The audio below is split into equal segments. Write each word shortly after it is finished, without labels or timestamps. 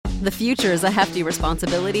The future is a hefty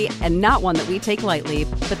responsibility and not one that we take lightly,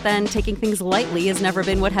 but then taking things lightly has never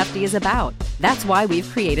been what Hefty is about. That's why we've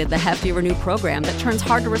created the Hefty Renew program that turns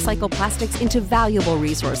hard-to-recycle plastics into valuable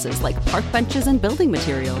resources like park benches and building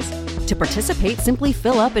materials. To participate, simply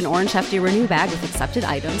fill up an orange Hefty Renew bag with accepted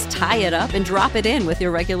items, tie it up, and drop it in with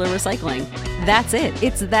your regular recycling. That's it.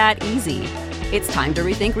 It's that easy. It's time to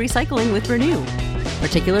rethink recycling with Renew.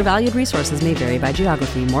 Particular valued resources may vary by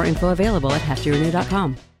geography. More info available at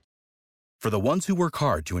heftyrenew.com. For the ones who work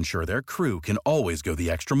hard to ensure their crew can always go the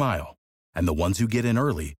extra mile, and the ones who get in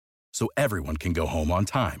early so everyone can go home on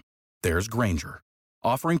time, there's Grainger,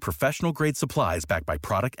 offering professional-grade supplies backed by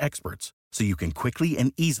product experts so you can quickly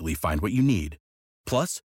and easily find what you need.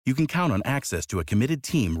 Plus, you can count on access to a committed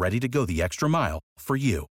team ready to go the extra mile for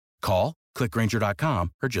you. Call, click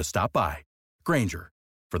Grainger.com, or just stop by. Grainger,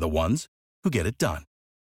 for the ones who get it done.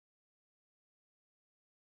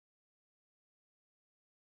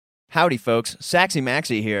 Howdy, folks. Saxy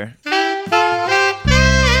Maxie here.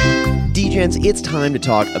 D-Gens, it's time to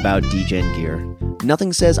talk about D-Gen gear.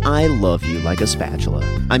 Nothing says I love you like a spatula.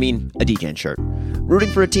 I mean, a D-Gen shirt.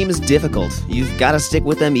 Rooting for a team is difficult. You've got to stick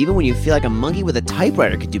with them even when you feel like a monkey with a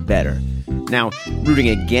typewriter could do better. Now, rooting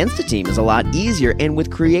against a team is a lot easier, and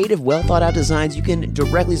with creative, well-thought-out designs, you can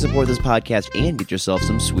directly support this podcast and get yourself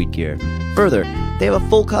some sweet gear. Further, they have a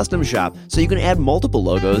full custom shop, so you can add multiple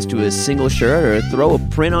logos to a single shirt or throw a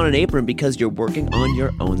print on an apron because you're working on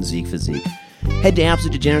your own Zeke physique. Head to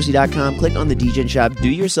AbsoluteDegeneracy.com, click on the D-Gen shop, do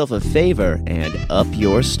yourself a favor, and up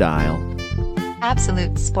your style.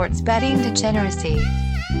 Absolute Sports Betting Degeneracy.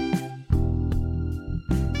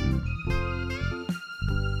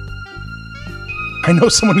 I know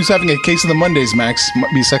someone who's having a case of the Mondays, Max.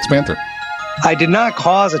 Might be Sex Panther. I did not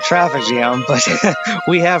cause a traffic jam, but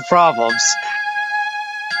we have problems.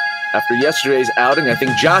 After yesterday's outing, I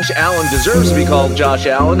think Josh Allen deserves to be called Josh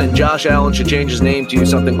Allen, and Josh Allen should change his name to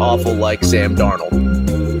something awful like Sam Darnold.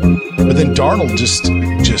 But then Darnold just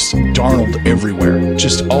Darnold everywhere,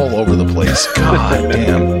 just all over the place. God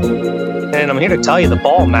damn. And I'm here to tell you the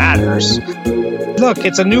ball matters. Look,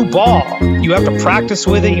 it's a new ball. You have to practice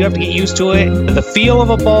with it. You have to get used to it. The feel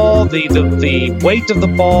of a ball, the weight of the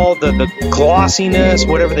ball, the glossiness,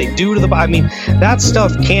 whatever they do to the ball. I mean, that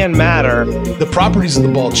stuff can matter. The properties of the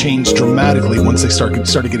ball changed dramatically once they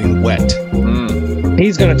started getting wet.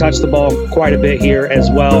 He's going to touch the ball quite a bit here as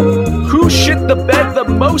well. Who shit the bed the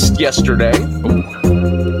most yesterday?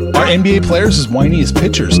 Are NBA players as whiny as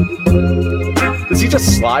pitchers? Does he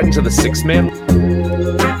just slide into the sixth man?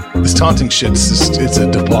 This taunting shit, it's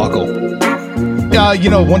a debacle.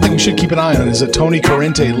 One thing we should keep an eye on is a Tony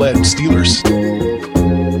Corrente-led Steelers.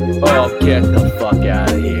 Oh, get the fuck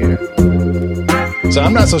out of here. So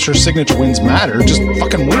I'm not so sure signature wins matter, just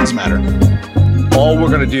fucking wins matter. All we're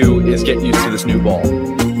going to do is get used to this new ball.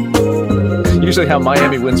 Usually how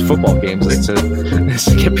Miami wins football games is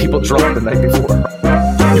to get people drunk the night before.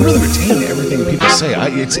 You really retain everything people say.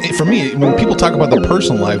 For me, when people talk about their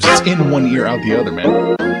personal lives, it's in one ear, out the other,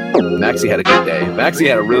 man. Maxie had a good day. Maxie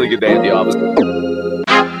had a really good day at the office.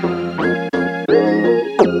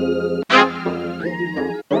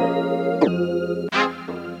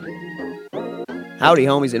 Howdy,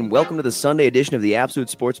 homies, and welcome to the Sunday edition of the Absolute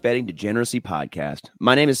Sports Betting Degeneracy Podcast.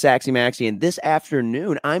 My name is Saxy Maxie, and this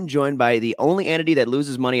afternoon, I'm joined by the only entity that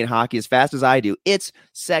loses money in hockey as fast as I do. It's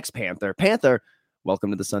Sex Panther. Panther, welcome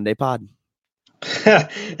to the Sunday pod.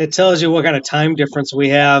 It tells you what kind of time difference we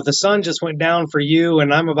have. The sun just went down for you,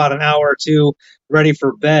 and I'm about an hour or two ready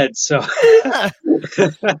for bed. So,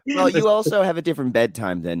 well, you also have a different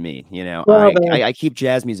bedtime than me. Well, I keep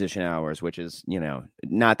jazz musician hours, which is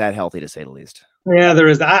not that healthy to say the least. Yeah, there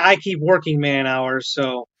is. I keep working man hours,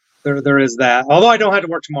 so there is that. Although I don't have to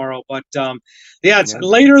work tomorrow, but it's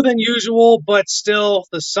later than usual, but still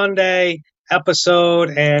the Sunday episode,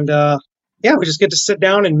 and we just get to sit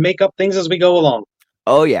down and make up things as we go along.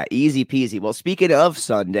 Oh yeah, easy peasy. Well, speaking of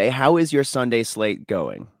Sunday, how is your Sunday slate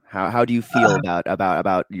going? How do you feel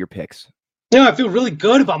about your picks? I feel really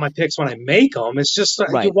good about my picks when I make them. It's just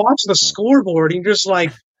you watch the scoreboard and you're just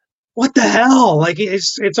like, what the hell? Like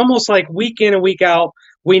it's almost like week in and week out,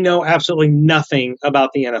 we know absolutely nothing about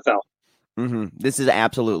the NFL. Mm-hmm. This is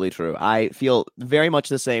absolutely true. I feel very much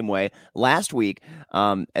the same way. Last week,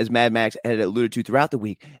 as Mad Max had alluded to throughout the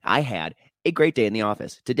week, I had a great day in the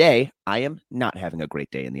office. Today, I am not having a great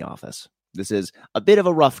day in the office. This is a bit of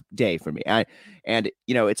a rough day for me.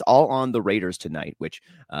 It's all on the Raiders tonight, which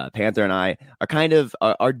Panther and I are kind of,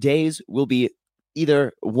 our days will be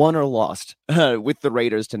either won or lost with the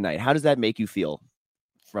Raiders tonight. How does that make you feel?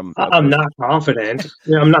 I'm not confident.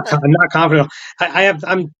 I'm not confident.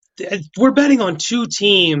 I'm we're betting on two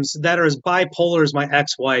teams that are as bipolar as my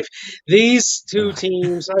ex-wife. These two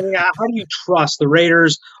teams, I mean, how do you trust the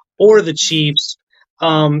Raiders or the Chiefs?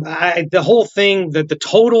 The whole thing, that the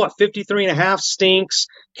total at 53.5 stinks.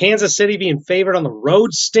 Kansas City being favored on the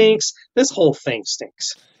road stinks. This whole thing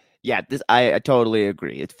stinks. Yeah, I totally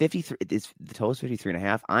agree. It's 53. The total is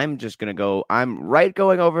 53.5. I'm just gonna go. I'm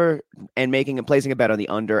going over and placing a bet on the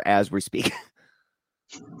under as we speak.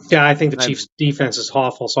 Yeah, I think the Chiefs' defense is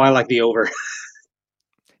awful, so I like the over.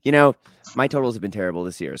 My totals have been terrible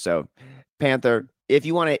this year. So, Panther, if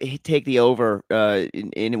you want to take the over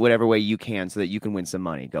in whatever way you can so that you can win some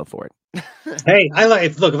money, go for it. Hey,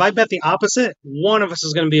 if I bet the opposite, one of us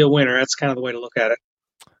is going to be a winner. That's kind of the way to look at it.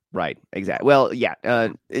 Right, exactly. Well, yeah.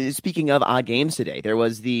 Speaking of odd games today, there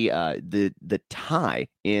was the tie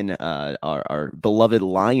in our beloved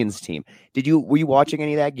Lions team. Were you watching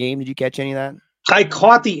any of that game? Did you catch any of that? I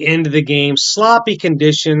caught the end of the game. Sloppy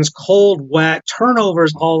conditions, cold, wet,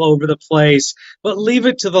 turnovers all over the place. But leave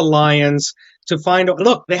it to the Lions to find out.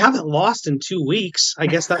 Look, they haven't lost in 2 weeks. I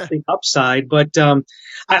guess that's the upside. But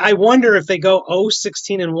I wonder if they go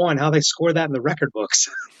 0-16-1, how they score that in the record books.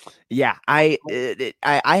 Yeah, I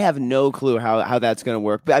have no clue how that's going to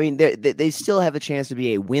work. But I mean, they still have a chance to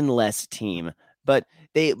be a winless team, but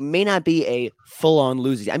they may not be a full-on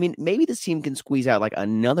losing. I mean, maybe this team can squeeze out like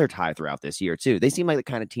another tie throughout this year too. They seem like the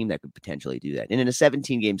kind of team that could potentially do that. And in a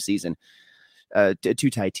 17-game season, a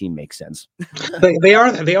two-tie team makes sense. They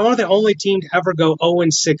are the only team to ever go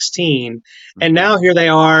 0-16, and now here they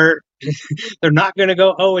are. They're not going to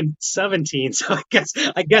go 0-17. So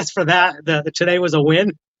I guess for that, today was a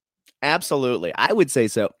win. Absolutely. I would say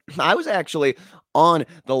so. I was actually on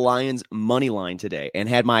the Lions money line today and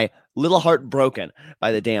had my little heart broken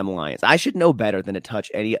by the damn Lions. I should know better than to touch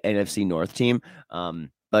any NFC North team.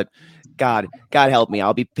 But God help me.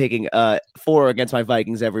 I'll be picking 4 against my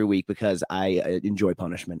Vikings every week because I enjoy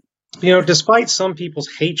punishment. Despite some people's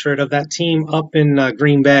hatred of that team up in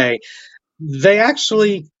Green Bay, they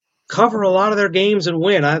actually cover a lot of their games and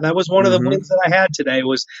win. That was one of the wins that I had today,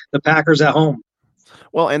 was the Packers at home.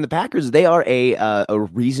 Well, and the Packers, they are a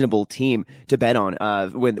reasonable team to bet on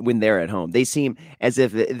when they're at home. They seem as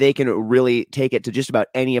if they can really take it to just about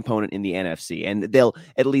any opponent in the NFC, and they'll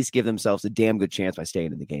at least give themselves a damn good chance by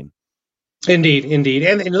staying in the game. Indeed.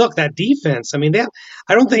 And look, that defense, I mean,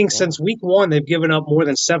 I don't think since week 1 they've given up more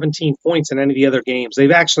than 17 points in any of the other games.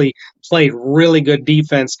 They've actually played really good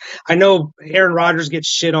defense. I know Aaron Rodgers gets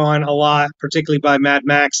shit on a lot, particularly by Mad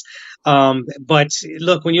Max. But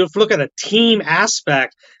look, when you look at a team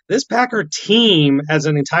aspect, this Packer team as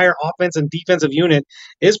an entire offense and defensive unit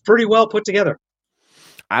is pretty well put together.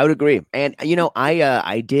 I would agree. And,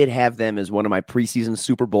 I did have them as one of my preseason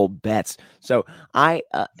Super Bowl bets. So I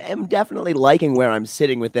am definitely liking where I'm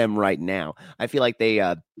sitting with them right now. I feel like they,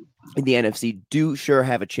 in the NFC, do sure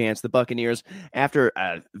have a chance. The Buccaneers, after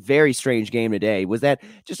a very strange game today, was that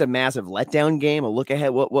just a massive letdown game, a look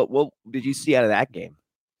ahead? What did you see out of that game?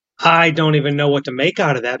 I don't even know what to make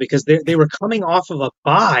out of that because they were coming off of a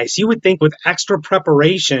bye. So you would think with extra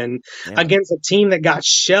preparation against a team that got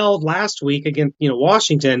shelled last week against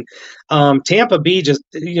Washington, Tampa Bay just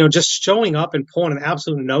showing up and pulling an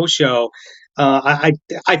absolute no-show. I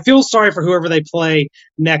feel sorry for whoever they play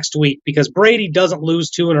next week because Brady doesn't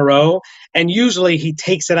lose 2 in a row, and usually he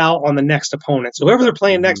takes it out on the next opponent. So whoever they're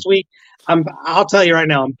playing next week, I'll tell you right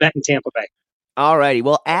now, I'm betting Tampa Bay. All righty.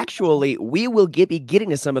 Well, actually, we will be getting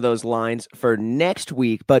to some of those lines for next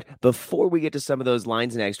week. But before we get to some of those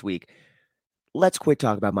lines next week, let's quick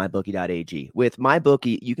talk about MyBookie.ag. With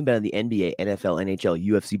MyBookie, you can bet on the NBA, NFL, NHL,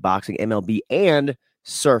 UFC, boxing, MLB, and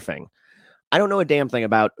surfing. I don't know a damn thing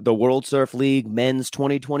about the World Surf League Men's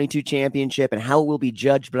 2022 Championship and how it will be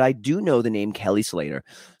judged, but I do know the name Kelly Slater.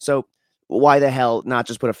 So why the hell not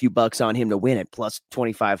just put a few bucks on him to win it, plus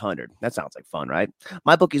 2,500? That sounds like fun, right?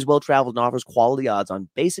 MyBookie is well-traveled and offers quality odds on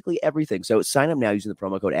basically everything. So sign up now using the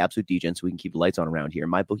promo code AbsoluteDGen so we can keep the lights on around here.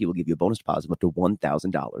 MyBookie will give you a bonus deposit of up to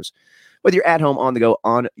 $1,000. Whether you're at home, on the go,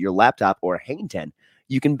 on your laptop, or hanging 10,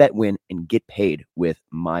 you can bet, win, and get paid with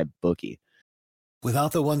MyBookie.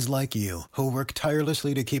 Without the ones like you, who work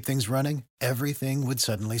tirelessly to keep things running, everything would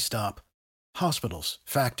suddenly stop. Hospitals,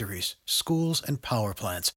 factories, schools, and power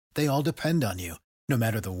plants, they all depend on you. No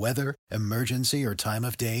matter the weather, emergency, or time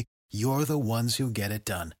of day, you're the ones who get it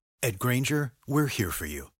done. At Grainger, we're here for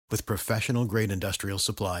you with professional-grade industrial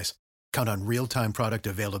supplies. Count on real-time product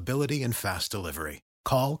availability and fast delivery.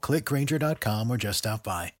 Call, clickgrainger.com, or just stop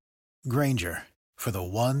by. Grainger, for the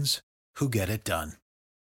ones who get it done.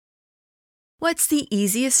 What's the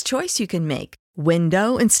easiest choice you can make?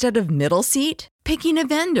 Window instead of middle seat? Picking a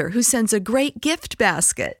vendor who sends a great gift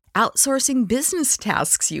basket? Outsourcing business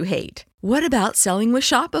tasks you hate? What about selling with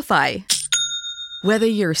Shopify? Whether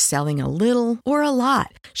you're selling a little or a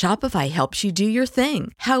lot, Shopify helps you do your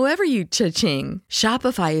thing, however you cha-ching.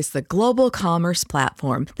 Shopify is the global commerce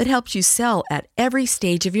platform that helps you sell at every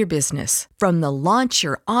stage of your business. From the launch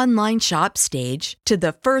your online shop stage to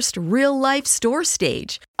the first real-life store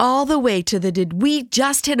stage, all the way to the did we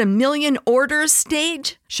just hit a million orders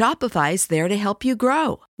stage. Shopify's there to help you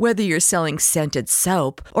grow. Whether you're selling scented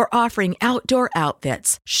soap or offering outdoor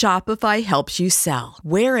outfits, Shopify helps you sell.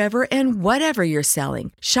 Wherever and whatever you're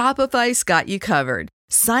selling, Shopify's got you covered.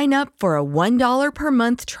 Sign up for a $1 per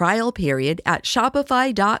month trial period at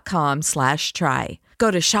shopify.com/try. Go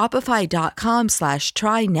to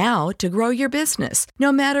shopify.com/try now to grow your business,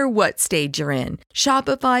 no matter what stage you're in.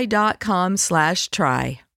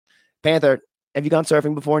 Shopify.com/try. Panther, have you gone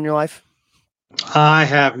surfing before in your life? I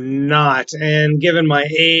have not. And given my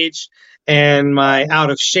age and my out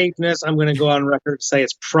of shapeness, I'm going to go on record and say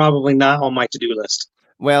it's probably not on my to-do list.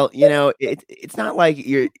 Well, it's not like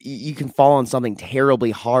you can fall on something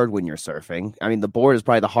terribly hard when you're surfing. I mean, the board is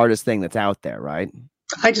probably the hardest thing that's out there, right?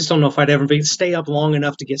 I just don't know if I'd ever stay up long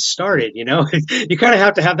enough to get started. You kind of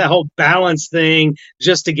have to have that whole balance thing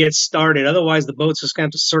just to get started. Otherwise, the boat's just going to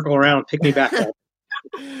have to circle around and pick me back up.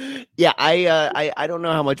 Yeah, I don't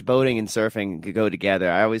know how much boating and surfing could go together.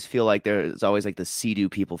 I always feel like there's always like the Sea-Doo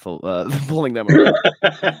people pulling them around.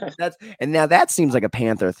 Now that seems like a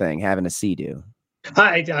Panther thing, having a Sea-Doo.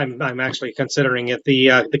 I'm actually considering it.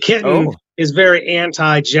 The kitten is very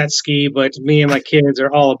anti jet ski, but me and my kids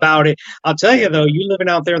are all about it. I'll tell you though, you living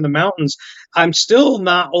out there in the mountains, I'm still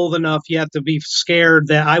not old enough yet to be scared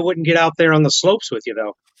that I wouldn't get out there on the slopes with you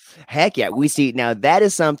though. Heck yeah. We see now that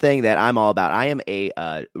is something that I'm all about. I am a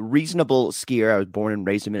reasonable skier. I was born and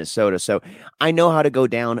raised in Minnesota, so I know how to go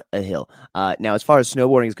down a hill. Now, as far as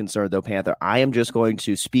snowboarding is concerned, though, Panther, I am just going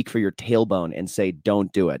to speak for your tailbone and say,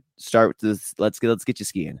 don't do it. Start with this. Let's get you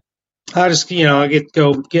skiing. I just,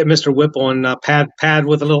 go get Mr. Whipple and pad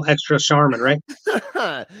with a little extra Charmin, right?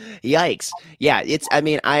 Yikes. Yeah,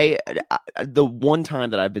 the one time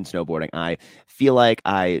that I've been snowboarding, I feel like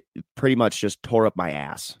I pretty much just tore up my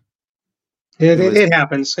ass. It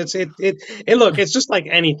happens. Look, it's just like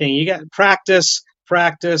anything. You got practice,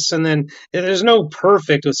 and then there's no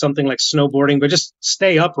perfect with something like snowboarding, but just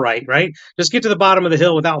stay upright, right? Just get to the bottom of the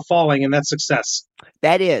hill without falling, and that's success.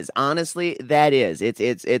 That is, honestly,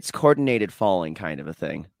 it's coordinated falling kind of a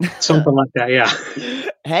thing. Something like that, yeah.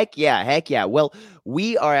 Heck yeah. Well,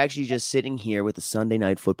 we are actually just sitting here with the Sunday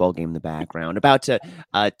night football game in the background, about to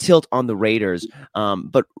tilt on the Raiders.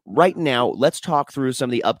 But right now, let's talk through some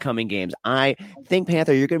of the upcoming games. I think,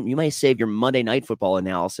 Panther, you might save your Monday night football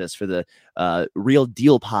analysis for the Real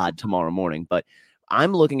Deal pod tomorrow morning. But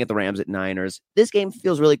I'm looking at the Rams at Niners. This game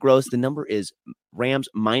feels really gross. The number is Rams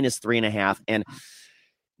 -3.5, and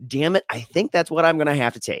damn it, I think that's what I'm going to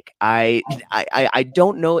have to take. I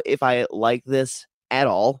don't know if I like this at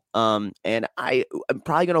all. And I'm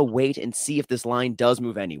probably going to wait and see if this line does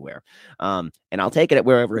move anywhere. And I'll take it at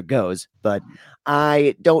wherever it goes, but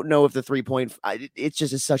I don't know if the 3 point, it's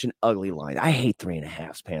just such an ugly line. I hate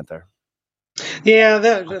 3.5, Panther. Yeah,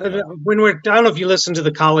 I don't know if you listen to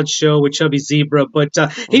the college show with Chubby Zebra, but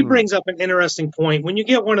he brings up an interesting point. When you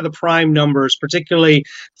get one of the prime numbers, particularly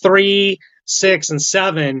 3, 6, and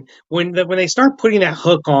 7, when they start putting that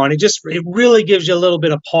hook on, it really gives you a little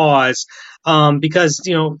bit of pause. Because,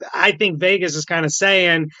 I think Vegas is kind of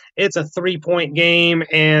saying it's a 3-point game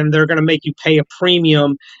and they're going to make you pay a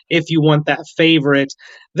premium if you want that favorite.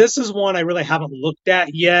 This is one I really haven't looked at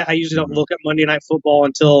yet. I usually don't look at Monday Night Football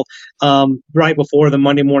until right before the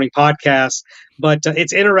Monday morning podcast. But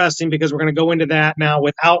it's interesting because we're going to go into that now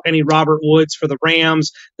without any Robert Woods for the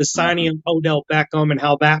Rams, the signing of Odell Beckham and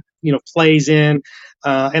how that plays in.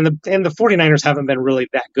 And the 49ers haven't been really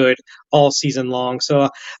that good all season long. So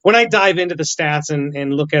when I dive into the stats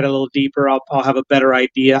and look at it a little deeper, I'll have a better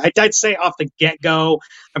idea. I'd say off the get-go,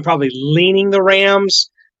 I'm probably leaning the Rams,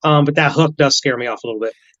 but that hook does scare me off a little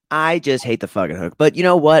bit. I just hate the fucking hook. But you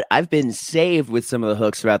know what? I've been saved with some of the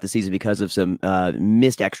hooks throughout the season because of some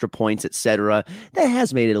missed extra points, etc. That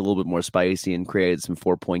has made it a little bit more spicy and created some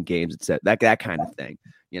 4-point games, etc. That kind of thing,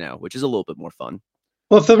 which is a little bit more fun.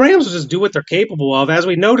 Well, if the Rams will just do what they're capable of, as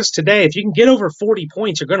we noticed today, if you can get over 40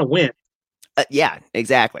 points, you're going to win. Yeah,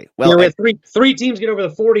 exactly. Well, we had three teams get over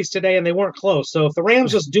the 40s today, and they weren't close. So if the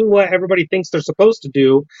Rams just do what everybody thinks they're supposed to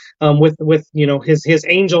do, with his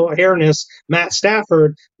angel airness, Matt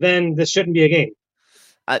Stafford, then this shouldn't be a game.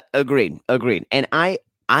 Agreed. And I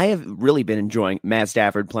I have really been enjoying Matt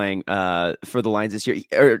Stafford playing for the Lions this year,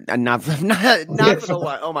 or not for the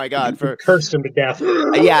Lions. Oh my God, cursed him to death.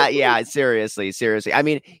 yeah, seriously. I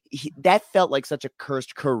mean, that felt like such a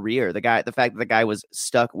cursed career. The fact that the guy was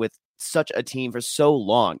stuck with such a team for so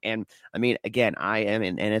long. And I mean, again, I am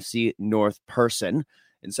an NFC North person.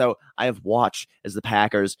 And so I have watched as the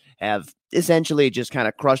Packers have essentially just kind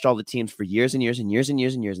of crushed all the teams for years and years and years and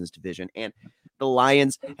years and years in this division. And the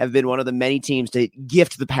Lions have been one of the many teams to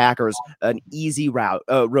gift the Packers an easy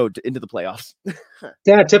road into the playoffs.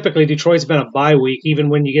 Yeah, typically Detroit's been a bye week, even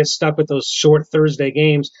when you get stuck with those short Thursday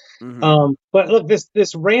games. Mm-hmm. But look,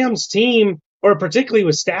 this Rams team, or particularly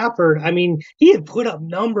with Stafford, I mean, he had put up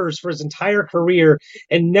numbers for his entire career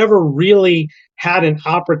and never really had an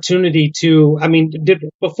opportunity to,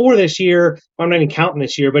 before this year, I'm not even counting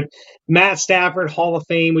this year, but Matt Stafford, Hall of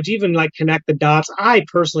Fame, would you even like connect the dots? I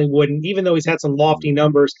personally wouldn't, even though he's had some lofty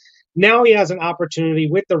numbers. Now he has an opportunity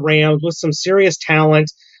with the Rams, with some serious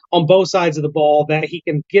talent on both sides of the ball, that he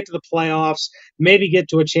can get to the playoffs, maybe get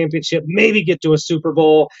to a championship, maybe get to a Super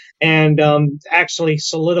Bowl, and actually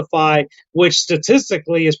solidify, which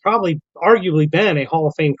statistically has probably arguably been a Hall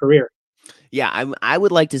of Fame career. Yeah, I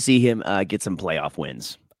would like to see him get some playoff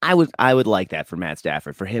wins. I would like that for Matt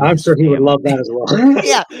Stafford, for him. I'm sure he would love that as well.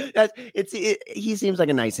 Yeah, he seems like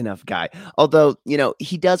a nice enough guy. Although,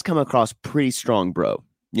 he does come across pretty strong, bro.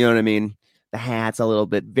 You know what I mean? The hat's a little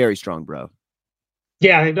bit very strong, bro.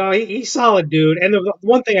 Yeah, no, he's solid, dude. And the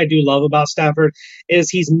one thing I do love about Stafford is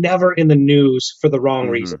he's never in the news for the wrong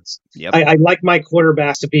reasons. Yep. I like my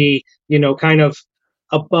quarterbacks to be, kind of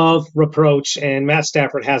above reproach, and Matt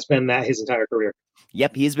Stafford has been that his entire career.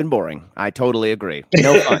 Yep, he's been boring. I totally agree.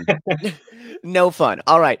 No fun. No fun.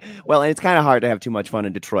 All right. Well, and it's kind of hard to have too much fun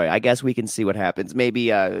in Detroit. I guess we can see what happens. Maybe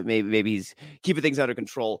he's keeping things under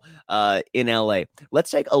control in LA.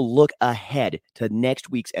 Let's take a look ahead to next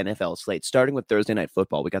week's NFL slate, starting with Thursday Night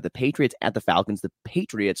Football. We got the Patriots at the Falcons. The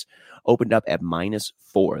Patriots opened up at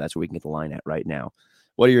 -4. That's where we can get the line at right now.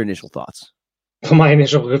 What are your initial thoughts? My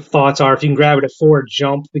initial thoughts are, if you can grab it at 4,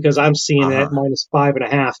 jump, because I'm seeing it at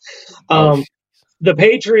 -5.5. The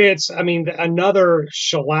Patriots, another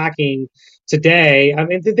shellacking today.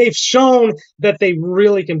 They've shown that they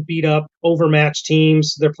really can beat up overmatched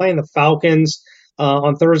teams. They're playing the Falcons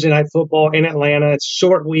on Thursday Night Football in Atlanta. It's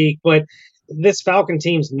short week, but this Falcon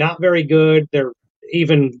team's not very good. They're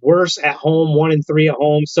even worse at home, 1-3 at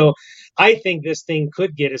home. So I think this thing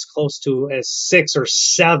could get as close to as 6 or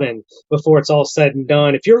 7 before it's all said and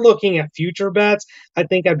done. If you're looking at future bets, I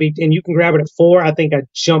think and you can grab it at 4, I think I'd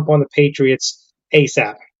jump on the Patriots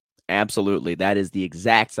ASAP. Absolutely. That is the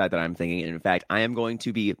exact side that I'm thinking. And in fact, I am going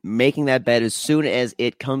to be making that bet as soon as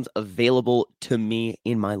it comes available to me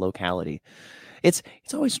in my locality. It's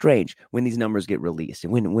always strange when these numbers get released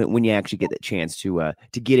and when you actually get the chance to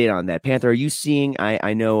get in on that. Panther, are you seeing?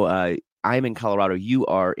 I know I'm in Colorado. You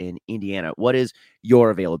are in Indiana. What is your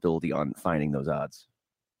availability on finding those odds?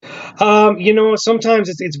 Sometimes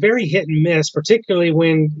it's very hit and miss, particularly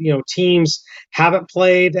when, teams haven't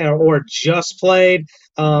played or just played.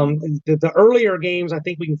 The earlier games, I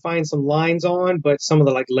think we can find some lines on, but some of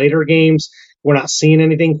the later games, we're not seeing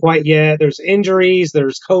anything quite yet. There's injuries,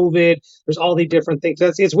 there's COVID, there's all these different things.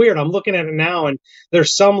 It's weird. I'm looking at it now, and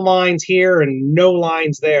there's some lines here and no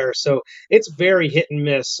lines there. So it's very hit and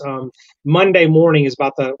miss. Monday morning is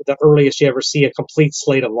about the earliest you ever see a complete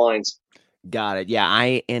slate of lines. Got it. Yeah,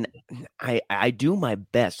 I do my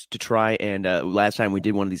best to try and last time we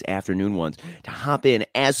did one of these afternoon ones to hop in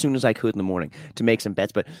as soon as I could in the morning to make some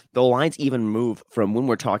bets, but the lines even move from when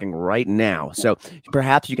we're talking right now. So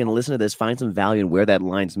perhaps you can listen to this, find some value in where that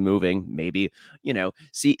line's moving, maybe,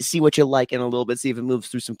 see what you like in a little bit, see if it moves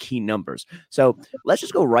through some key numbers. So let's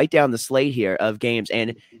just go right down the slate here of games.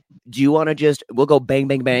 And do you want to we'll go bang,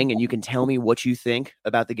 bang, bang, and you can tell me what you think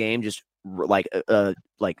about the game, just like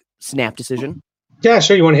snap decision? Yeah,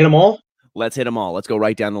 sure. You want to hit them all? Let's hit them all. Let's go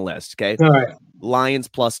right down the list. Okay. All right. Lions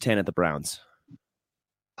 +10 at the Browns.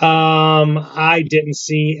 I didn't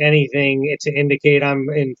see anything to indicate I'm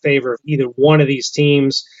in favor of either one of these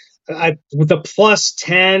teams. With the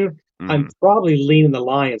 +10, I'm probably leaning the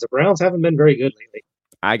Lions. The Browns haven't been very good lately.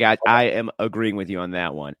 I am agreeing with you on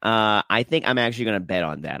that one. I think I'm actually going to bet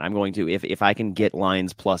on that. I'm going to, if I can get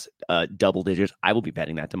Lions plus double digits, I will be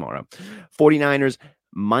betting that tomorrow. 49ers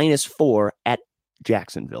 -4 at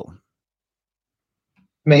Jacksonville.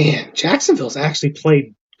 Man, Jacksonville's actually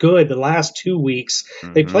played good the last 2 weeks.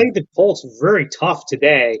 They played the Colts very tough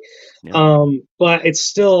today. Yeah. But it's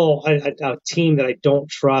still a team that I don't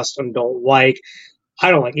trust and don't like.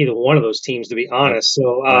 I don't like either one of those teams, to be honest.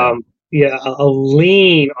 So, yeah, a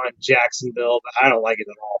lean on Jacksonville, but I don't like it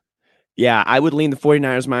at all. Yeah, I would lean the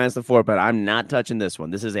 49ers minus the 4, but I'm not touching this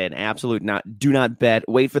one. This is an absolute do not bet.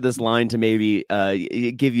 Wait for this line to maybe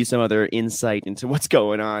give you some other insight into what's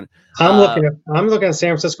going on. I'm looking at San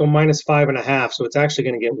Francisco minus 5.5, so it's actually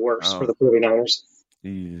going to get worse for the 49ers.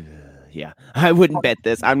 Yeah, I wouldn't bet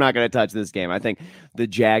this. I'm not going to touch this game. I think the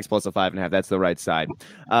Jags plus a 5.5, that's the right side.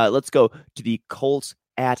 Let's go to the Colts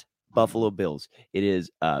at Buffalo Bills. It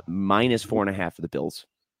is minus 4.5 for the Bills.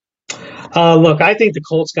 Look, I think the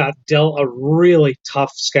Colts got dealt a really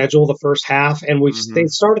tough schedule the first half, and they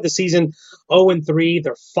started the season 0-3.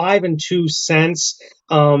 They're 5-2 since.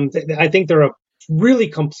 I think they're a really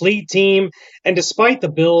complete team, and despite the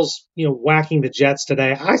Bills, whacking the Jets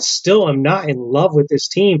today, I still am not in love with this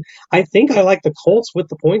team. I think I like the Colts with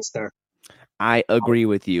the points there. I agree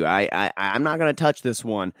with you. I'm not going to touch this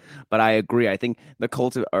one, but I agree. I think the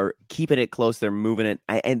Colts are keeping it close. They're moving it,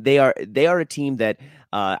 and they are a team that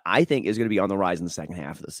I think is going to be on the rise in the second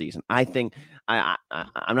half of the season. I think I'm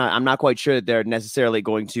not quite sure that they're necessarily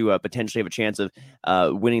going to potentially have a chance of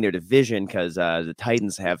winning their division because the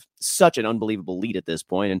Titans have such an unbelievable lead at this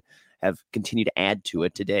point and have continued to add to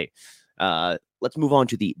it today. Let's move on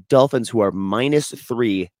to the Dolphins, who are minus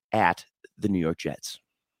 3 at the New York Jets.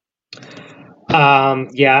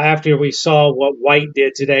 After we saw what White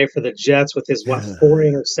did today for the Jets with his 4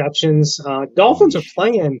 interceptions, Dolphins are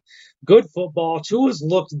playing good football. Tua's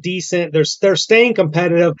looked decent. They're staying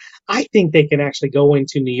competitive. I think they can actually go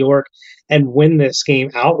into New York and win this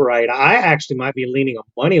game outright. I actually might be leaning a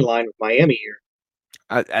money line with Miami here.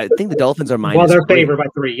 I think the Dolphins are minus. Well, they're favored by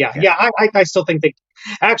 3. Yeah. I still think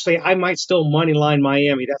I might still money line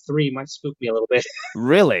Miami. That 3 might spook me a little bit.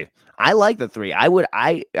 Really? I like the 3.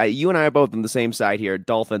 You and I are both on the same side here.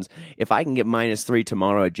 Dolphins. If I can get minus 3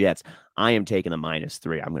 tomorrow at Jets, I am taking the minus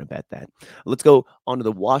 3. I'm going to bet that. Let's go on to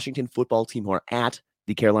the Washington football team, who are at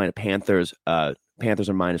the Carolina Panthers. Panthers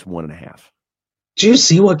are minus 1.5. Do you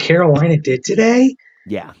see what Carolina did today?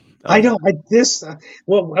 Yeah. Washington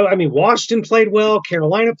played well.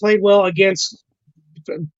 Carolina played well against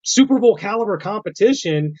Super Bowl caliber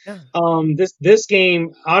competition. Yeah. This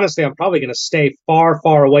game, honestly, I'm probably going to stay far,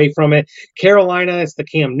 far away from it. Carolina, it's the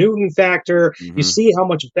Cam Newton factor. Mm-hmm. You see how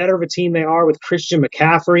much better of a team they are with Christian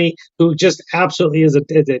McCaffrey, who just absolutely is a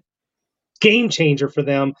game changer for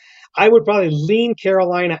them. I would probably lean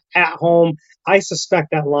Carolina at home. I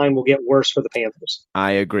suspect that line will get worse for the Panthers.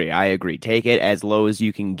 I agree. Take it as low as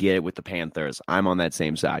you can get it with the Panthers. I'm on that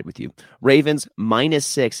same side with you. Ravens minus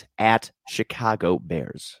 6 at Chicago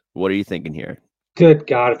Bears. What are you thinking here? Good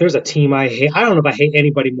God. If there's a team I hate, I don't know if I hate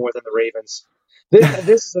anybody more than the Ravens.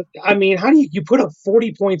 How do you put up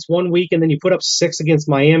 40 points one week and then you put up 6 against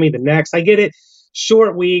Miami the next? I get it.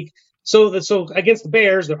 Short week. So against the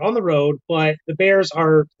Bears, they're on the road, but the Bears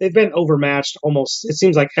they've been overmatched almost, it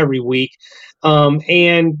seems like, every week.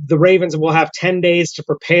 And the Ravens will have 10 days to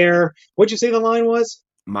prepare. What'd you say the line was?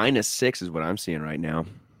 Minus 6 is what I'm seeing right now.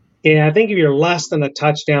 Yeah, I think if you're less than a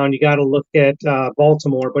touchdown, you got to look at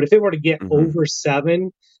Baltimore. But if it were to get over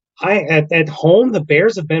 7, at home, the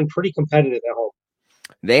Bears have been pretty competitive at home.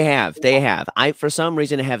 They have. I, for some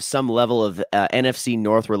reason, have some level of NFC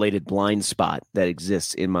North related blind spot that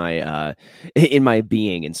exists in my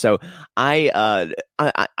being, and so I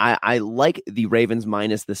like the Ravens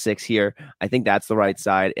minus the 6 here. I think that's the right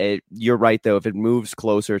side. You're right though. If it moves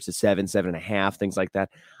closer to 7, 7.5, things like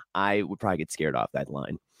that, I would probably get scared off that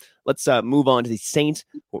line. Let's move on to the Saints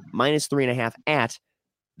minus 3.5 at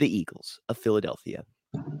the Eagles of Philadelphia.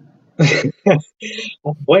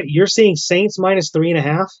 What, you're seeing Saints minus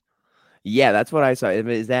 3.5? Yeah, that's what I saw.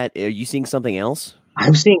 Are you seeing something else?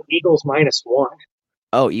 I'm seeing Eagles minus 1.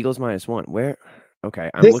 Oh, Eagles minus 1. Where? Okay,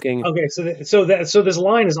 I'm looking. Okay, so this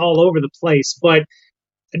line is all over the place, but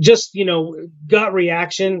just gut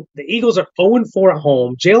reaction. The Eagles are 0-4 at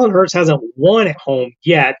home. Jalen Hurts hasn't won at home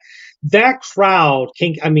yet. That crowd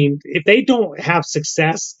if they don't have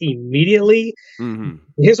success immediately,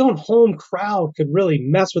 his own home crowd could really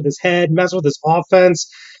mess with his head, mess with his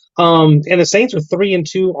offense. And the Saints are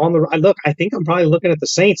 3-2 on the look. I think I'm probably looking at the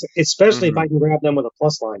Saints, especially if I can grab them with a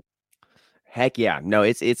plus line. Heck yeah. No,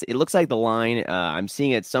 it looks like the line, I'm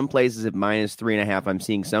seeing it some places at minus 3.5. I'm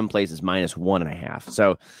seeing some places minus 1.5.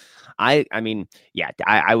 So I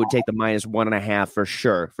would take the minus 1.5 for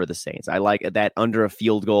sure for the Saints. I like that under a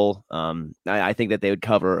field goal. I think that they would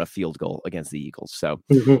cover a field goal against the Eagles. So,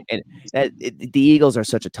 and the Eagles are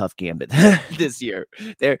such a tough gambit this year.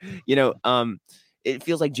 They're, it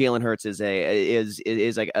feels like Jalen Hurts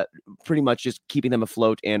is like pretty much just keeping them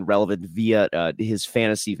afloat and relevant via his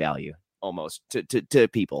fantasy value almost to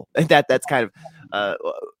people. That's kind of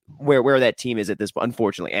where that team is at this point,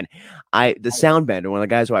 unfortunately. And the Soundbender, one of the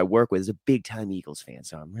guys who I work with, is a big time Eagles fan.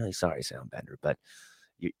 So I'm really sorry, Soundbender, but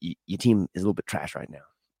your team is a little bit trash right now.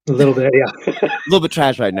 A little bit, yeah. A little bit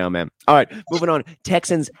trash right now, man. All right, moving on.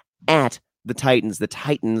 Texans at the Titans. The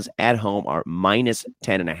Titans at home are minus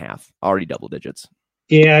 10.5, already double digits.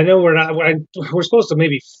 Yeah, I know we're supposed to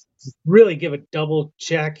maybe really give a double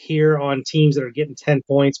check here on teams that are getting 10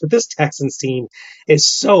 points, but this Texans team is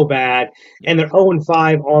so bad, and they're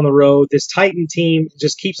 0-5 on the road. This Titan team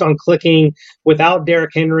just keeps on clicking without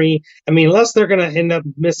Derrick Henry. I mean, unless they're going to end up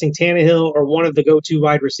missing Tannehill or one of the go-to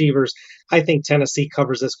wide receivers, I think Tennessee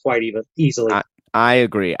covers this quite easily. I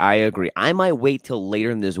agree. I might wait till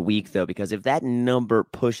later in this week, though, because if that number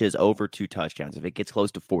pushes over 2 touchdowns, if it gets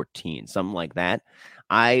close to 14, something like that,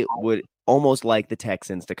 I would almost like the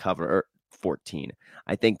Texans to cover 14.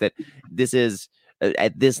 I think that this is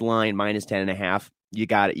at this line minus 10.5. You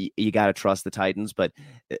got to trust the Titans, but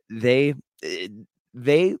they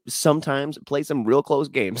sometimes play some real close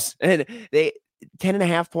games, and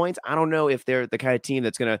 10.5 points. I don't know if they're the kind of team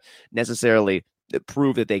that's going to necessarily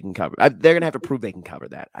prove that they can cover. They're going to have to prove they can cover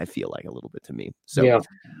that, I feel like, a little bit to me. So yeah.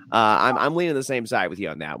 I'm leaning the same side with you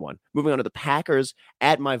on that one. Moving on to the Packers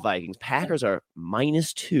at my Vikings. Packers are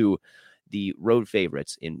 -2, the road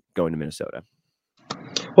favorites in going to Minnesota.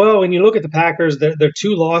 Well, when you look at the Packers, their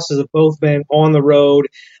 2 losses have both been on the road.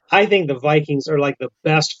 I think the Vikings are like the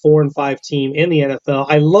best 4-5 team in the NFL.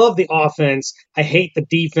 I love the offense. I hate the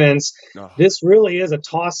defense. Oh. This really is a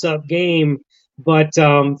toss-up game. But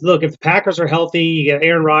look, if the Packers are healthy, you get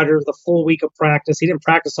Aaron Rodgers the full week of practice. He didn't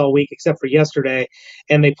practice all week except for yesterday,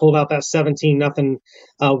 and they pulled out that 17-0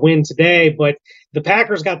 win today. But the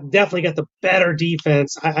Packers definitely got the better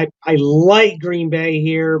defense. I like Green Bay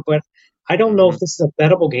here, but I don't know if this is a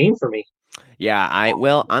bettable game for me. Yeah,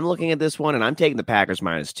 I'm looking at this one, and I'm taking the Packers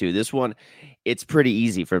 -2. This one, it's pretty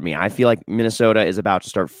easy for me. I feel like Minnesota is about to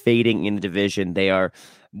start fading in the division. They are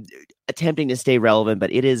attempting to stay relevant,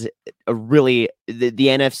 but it is a really the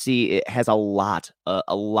NFC. It has a lot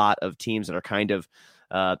of teams that are kind of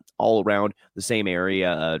all around the same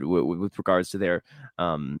area with regards to their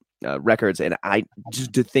records, and I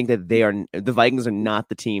just think that the Vikings are not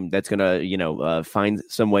the team that's gonna find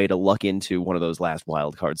some way to luck into one of those last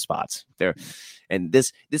wild card spots there. And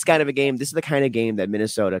this kind of a game, this is the kind of game that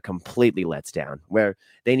Minnesota completely lets down, where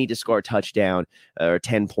they need to score a touchdown or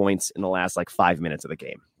 10 points in the last 5 minutes of the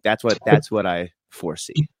game. That's what I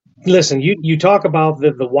foresee. Listen, you talk about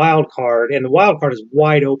the wild card, and the wild card is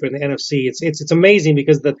wide open. The NFC, it's amazing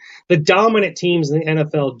because the dominant teams in the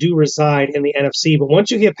NFL do reside in the NFC. But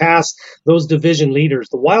once you get past those division leaders,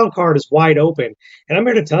 the wild card is wide open. And I'm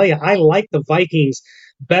here to tell you, I like the Vikings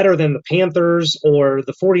better than the Panthers or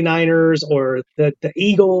the 49ers or the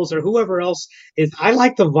Eagles or whoever else is. I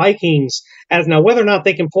like the Vikings as now, whether or not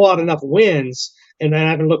they can pull out enough wins. And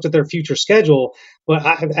I haven't looked at their future schedule, but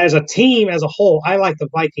as a team, as a whole, I like the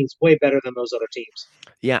Vikings way better than those other teams.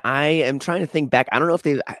 Yeah, I am trying to think back. I don't know if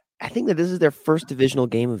I think that this is their first divisional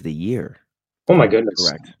game of the year. Oh, my goodness.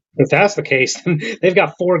 Correct. If that's the case, then they've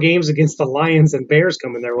got 4 games against the Lions and Bears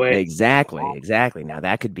coming their way. Exactly. Now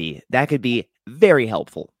that could be very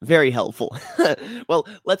helpful. Very helpful. Well,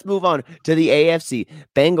 let's move on to the AFC.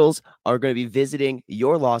 Bengals are going to be visiting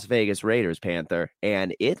your Las Vegas Raiders, Panther,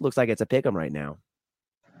 and it looks like it's a pick'em right now.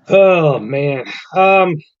 Oh, man.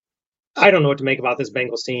 I don't know what to make about this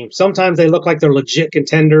Bengals team. Sometimes they look like they're legit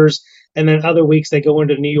contenders, and then other weeks they go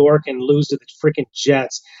into New York and lose to the freaking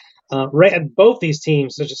Jets. Both these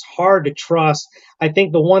teams are just hard to trust. I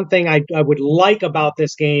think the one thing I would like about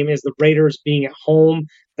this game is the Raiders being at home,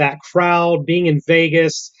 that crowd, being in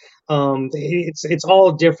Vegas. It's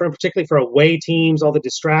all different, particularly for away teams, all the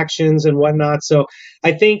distractions and whatnot. So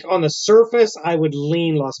I think on the surface, I would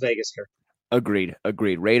lean Las Vegas here. Agreed.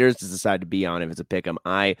 Raiders just decide to be on if it's a pick 'em.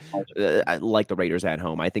 I like the Raiders at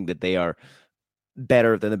home. I think that they are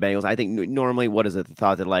better than the Bengals. I think normally, what is it? The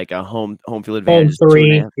thought that a home field advantage,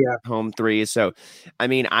 home 3. So, I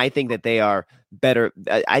mean, I think that they are better.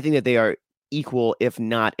 I think that they are equal, if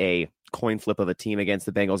not a coin flip of a team against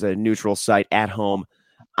the Bengals at a neutral site at home.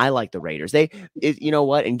 I like the Raiders. You know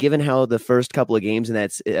what? And given how the first couple of games in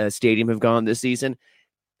that stadium have gone this season,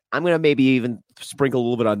 I'm going to maybe even sprinkle a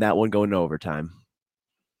little bit on that one going to overtime.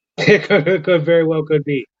 It could very well could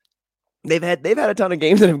be. They've had a ton of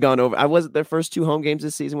games that have gone over. Their first 2 home games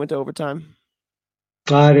this season went to overtime.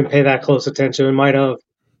 I didn't pay that close attention. It might have.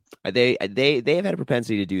 They have had a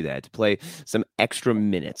propensity to do that, to play some extra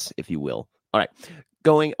minutes, if you will. All right.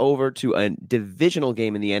 Going over to a divisional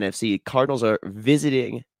game in the NFC, Cardinals are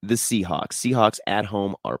visiting the Seahawks. Seahawks at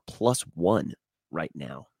home are +1 right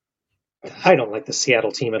now. I don't like the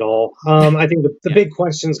Seattle team at all. I think the big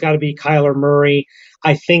question's got to be Kyler Murray.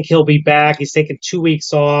 I think he'll be back. He's taken 2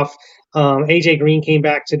 weeks off. AJ Green came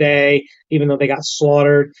back today, even though they got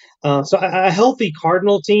slaughtered. So a healthy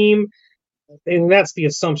Cardinal team, and that's the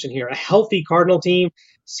assumption here. A healthy Cardinal team,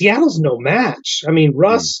 Seattle's no match. I mean,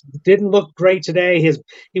 Russ didn't look great today.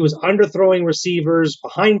 He was underthrowing receivers,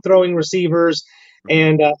 behind throwing receivers,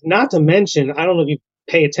 and not to mention, I don't know if you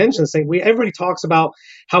pay attention to this thing. Everybody talks about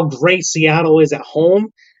how great Seattle is at home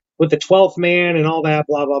with the 12th man and all that,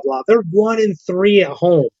 blah blah blah. They're 1-3 at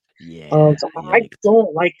home. Yeah, So I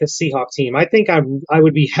don't like the Seahawks team. I think I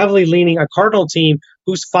would be heavily leaning a Cardinal team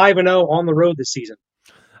who's 5-0 on the road this season.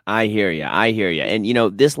 I hear you.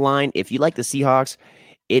 And, this line, if you like the Seahawks,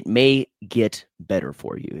 it may get better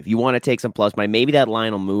for you. If you want to take some plus money, maybe that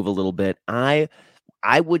line will move a little bit. I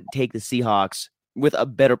would take the Seahawks with a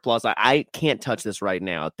better plus. I can't touch this right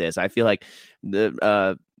now at this. I feel like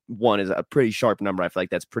the one is a pretty sharp number. I feel like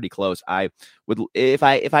that's pretty close. I would, if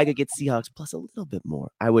I could get Seahawks plus a little bit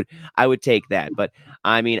more, I would take that. But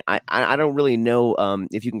I mean, I don't really know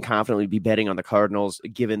if you can confidently be betting on the Cardinals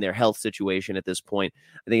given their health situation at this point.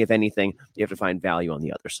 I think if anything, you have to find value on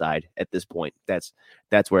the other side at this point. That's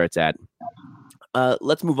where it's at.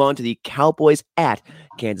 Let's move on to the Cowboys at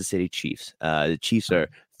Kansas City Chiefs. The Chiefs are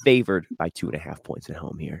favored by 2.5 points at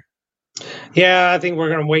home here. Yeah, I think we're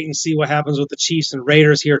going to wait and see what happens with the Chiefs and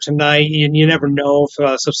Raiders here tonight. And you never know if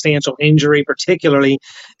a substantial injury, particularly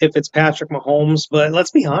if it's Patrick Mahomes. But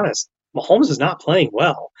let's be honest, Mahomes is not playing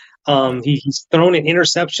well. He's thrown an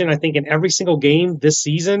interception, I think, in every single game this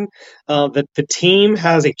season. The team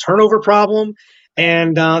has a turnover problem,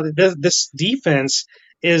 and this defense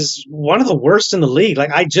is one of the worst in the league.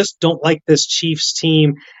 Like, I just don't like this Chiefs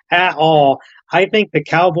team at all. I think the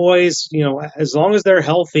Cowboys, as long as they're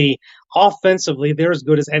healthy, offensively, they're as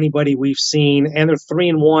good as anybody we've seen, and they're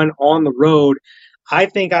 3-1 on the road. I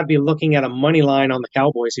think I'd be looking at a money line on the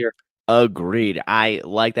Cowboys here. Agreed. I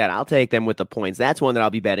like that. I'll take them with the points. That's one that I'll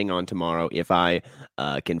be betting on tomorrow if I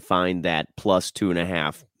can find that plus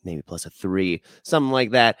 2.5, maybe plus a 3, something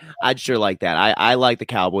like that. I'd sure like that. I like the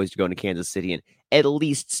Cowboys to go into Kansas City and at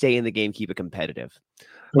least stay in the game, keep it competitive.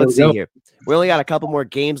 Let's see here. We only got a couple more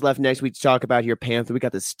games left next week to talk about here, Panther. We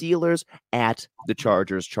got the Steelers at the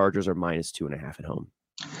Chargers. Chargers are minus 2.5 at home.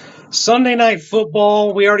 Sunday Night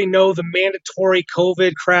Football. We already know the mandatory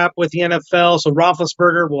COVID crap with the NFL. So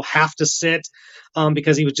Roethlisberger will have to sit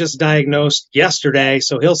because he was just diagnosed yesterday.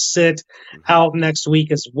 So he'll sit out next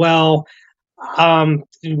week as well.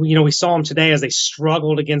 We saw him today as they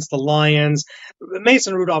struggled against the Lions.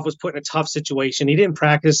 Mason Rudolph was put in a tough situation. He didn't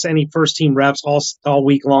practice any first-team reps all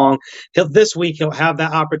week long. This week he'll have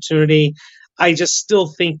that opportunity. I just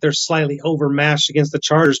still think they're slightly overmatched against the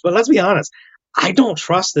Chargers. But let's be honest, I don't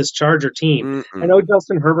trust this Charger team. I know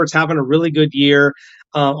Justin Herbert's having a really good year,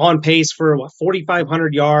 on pace for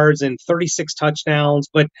 4,500 yards and 36 touchdowns.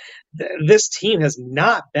 But this team has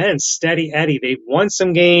not been steady Eddie. They've won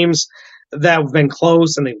some games that have been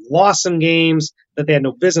close, and they've lost some games that they had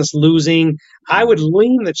no business losing. I would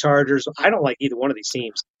lean the Chargers. I don't like either one of these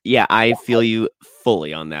teams. Yeah, I feel you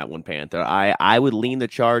fully on that one, Panther. I would lean the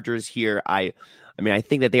Chargers here. I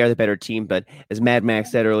think that they are the better team, but as Mad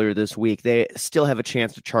Max said earlier this week, they still have a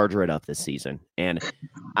chance to charger it up this season. And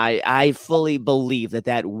I fully believe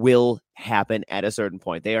that will happen at a certain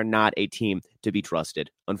point. They are not a team to be trusted,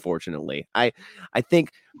 unfortunately. I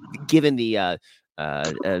think given the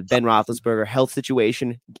Ben Roethlisberger health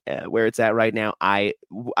situation where it's at right now, I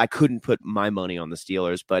couldn't put my money on the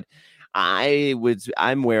Steelers, but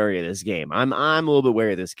I'm wary of this game. I'm a little bit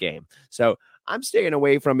wary of this game. So I'm staying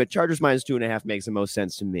away from it. Chargers minus 2.5 makes the most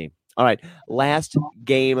sense to me. All right, last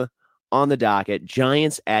game on the docket,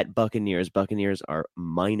 Giants at Buccaneers. Buccaneers are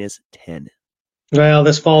minus 10. Well,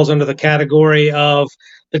 this falls under the category of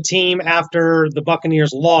the team after the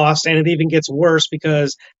Buccaneers lost, and it even gets worse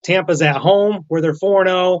because Tampa's at home where they're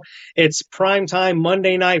 4-0. It's primetime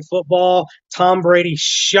Monday Night Football. Tom Brady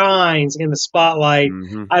shines in the spotlight.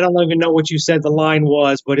 I don't even know what you said the line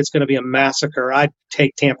was, but it's going to be a massacre. I'd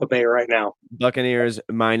take Tampa Bay right now. Buccaneers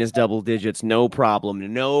minus double digits, no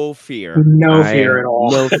problem, no fear. No fear at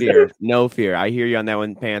all. No fear. I hear you on that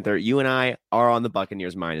one, Panther. You and I are on the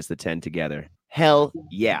Buccaneers minus the 10 together. Hell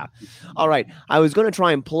yeah. All right. I was going to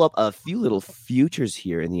try and pull up a few little futures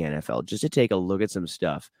here in the NFL just to take a look at some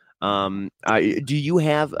stuff. Do you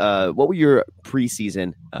have what were your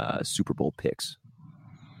preseason Super Bowl picks?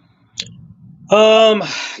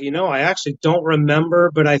 I actually don't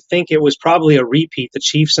remember, but I think it was probably a repeat, the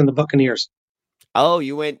Chiefs and the Buccaneers. Oh,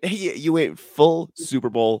 you went full Super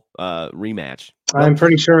Bowl rematch. I'm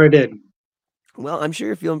pretty sure I did. Well, I'm sure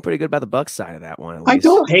you're feeling pretty good about the Bucks side of that one. At I least.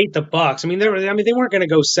 don't hate the Bucks. I mean, they weren't going to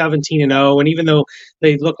go 17-0, and even though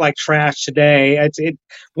they look like trash today,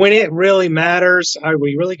 when it really matters, are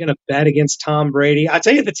we really going to bet against Tom Brady? I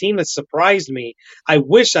tell you, the team that surprised me. I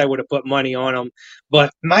wish I would have put money on them,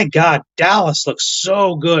 but my God, Dallas looks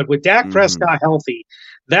so good with Dak Prescott healthy.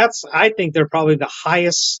 I think they're probably the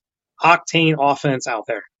highest octane offense out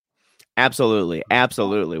there. Absolutely.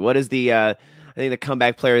 What is the? I think the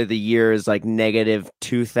comeback player of the year is like negative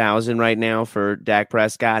 2,000 right now for Dak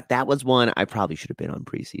Prescott. That was one I probably should have been on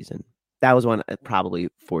preseason. That was one probably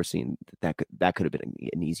foreseen that could have been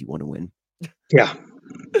an easy one to win. Yeah.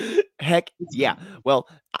 Heck yeah. Well,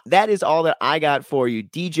 that is all that I got for you.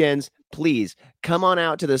 D-Gens, please come on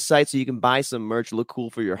out to the site so you can buy some merch, look cool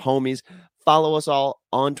for your homies. Follow us all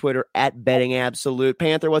on Twitter at BettingAbsolute.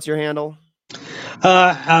 Panther, what's your handle?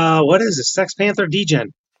 What is it? Sex Panther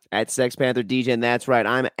D-Gen. At Sex Panther DJ, that's right.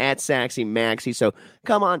 I'm at Saxy Maxi. So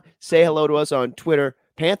come on, say hello to us on Twitter.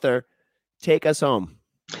 Panther, take us home.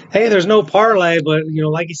 Hey, there's no parlay, but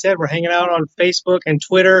like you said, we're hanging out on Facebook and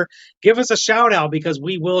Twitter. Give us a shout out because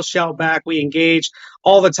we will shout back. We engage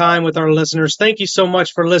all the time with our listeners. Thank you so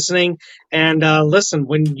much for listening. And listen,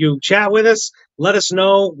 when you chat with us, let us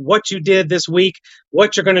know what you did this week,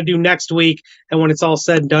 what you're going to do next week. And when it's all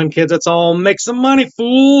said and done, kids, let's all make some money,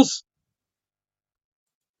 fools.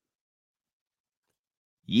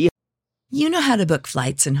 You know how to book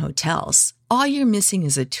flights and hotels. All you're missing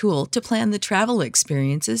is a tool to plan the travel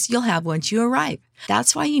experiences you'll have once you arrive.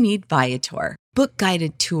 That's why you need Viator. Book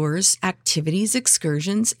guided tours, activities,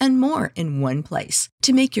 excursions, and more in one place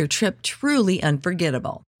to make your trip truly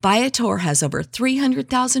unforgettable. Viator has over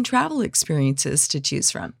 300,000 travel experiences to choose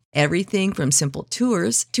from. Everything from simple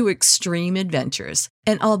tours to extreme adventures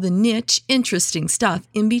and all the niche, interesting stuff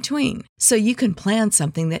in between. So you can plan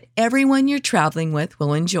something that everyone you're traveling with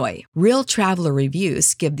will enjoy. Real traveler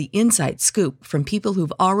reviews give the inside scoop from people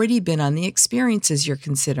who've already been on the experiences you're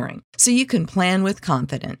considering. So you can plan with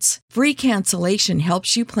confidence. Free cancellation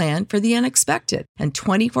helps you plan for the unexpected. And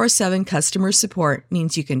 24/7 customer support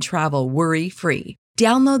means you can travel worry-free.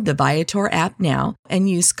 Download the Viator app now and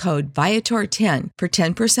use code Viator10 for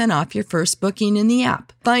 10% off your first booking in the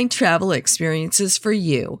app. Find travel experiences for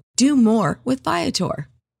you. Do more with Viator.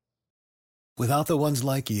 Without the ones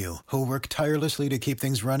like you, who work tirelessly to keep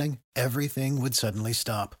things running, everything would suddenly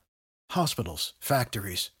stop. Hospitals,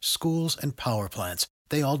 factories, schools, and power plants,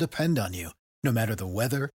 they all depend on you. No matter the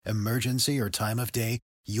weather, emergency, or time of day,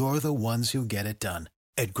 you're the ones who get it done.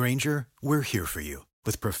 At Grainger, we're here for you.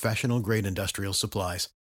 With professional-grade industrial supplies,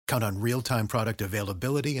 count on real-time product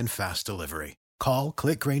availability and fast delivery. Call,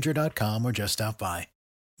 click Grainger.com, or just stop by.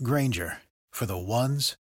 Grainger, for the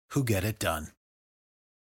ones who get it done.